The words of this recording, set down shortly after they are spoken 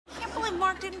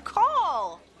Mark didn't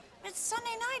call. It's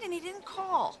Sunday night and he didn't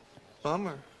call.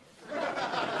 Bummer.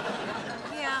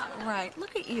 Yeah, right.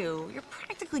 Look at you. You're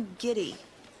practically giddy.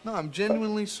 No, I'm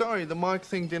genuinely sorry the Mark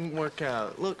thing didn't work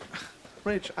out. Look,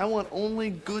 Rach, I want only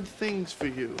good things for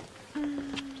you.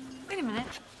 Wait a minute.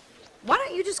 Why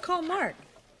don't you just call Mark?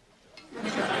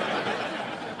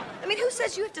 I mean, who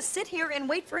says you have to sit here and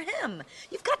wait for him?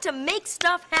 You've got to make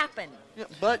stuff happen. Yeah,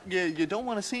 but you don't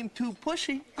want to seem too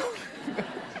pushy.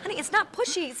 Honey, it's not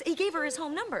pushy. He gave her his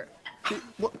home number.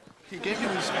 What? He gave you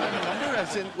his home number,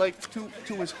 as in, like, to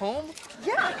his home?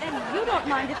 Yeah, and you don't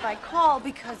mind if I call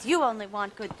because you only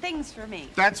want good things for me.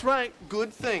 That's right.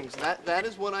 Good things. That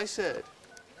is what I said.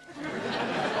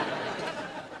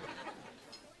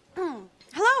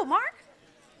 Hello, Mark?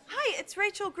 Hi, it's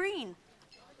Rachel Green.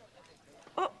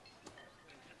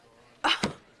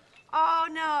 Oh,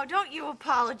 no, don't you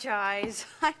apologize.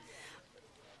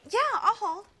 Yeah, I'll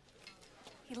hold.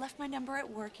 He left my number at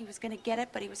work. He was going to get it,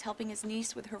 but he was helping his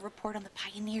niece with her report on the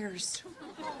pioneers.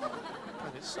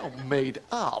 That is so made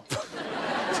up.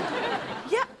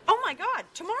 Yeah, oh my God,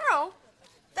 tomorrow?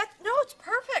 No, it's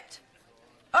perfect.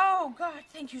 Oh, God,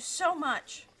 thank you so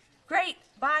much. Great,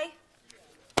 bye.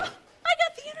 I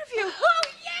got the interview. Oh,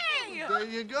 yay! There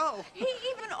you go. He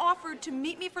even offered to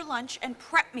meet me for lunch and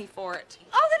prep me for it.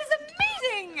 Oh, that is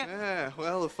amazing! Yeah,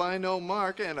 well, if I know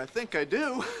Mark, and I think I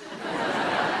do,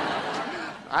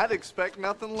 I'd expect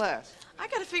nothing less. I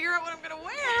gotta figure out what I'm gonna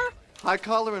wear. High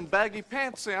collar and baggy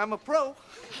pants say I'm a pro.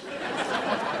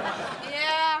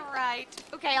 Yeah, right.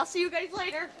 Okay, I'll see you guys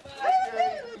later.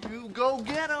 You go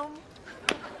get 'em.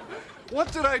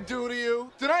 What did I do to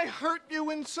you? Did I hurt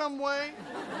you in some way?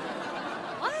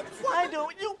 What? Why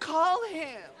don't you call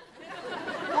him?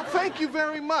 Well, thank you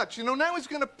very much. You know, now he's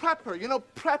gonna prep her. You know,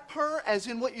 prep her as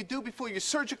in what you do before you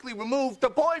surgically remove the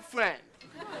boyfriend.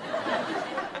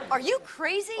 Are you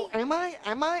crazy? Oh, am I?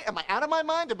 Am I out of my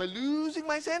mind? Am I losing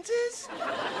my senses?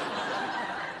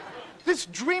 This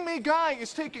dreamy guy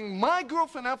is taking my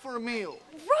girlfriend out for a meal.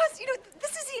 Russ, you know,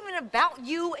 this isn't even about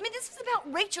you. I mean, this is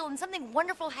about Rachel and something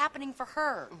wonderful happening for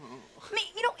her. I mean,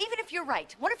 you know, even if you're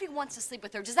right, what if he wants to sleep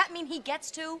with her? Does that mean he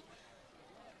gets to?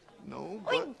 No,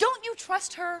 I mean, don't you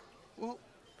trust her? Well,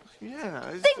 yeah.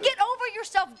 Then get over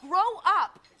yourself. Grow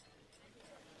up.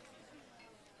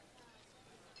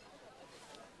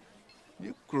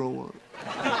 You grow up.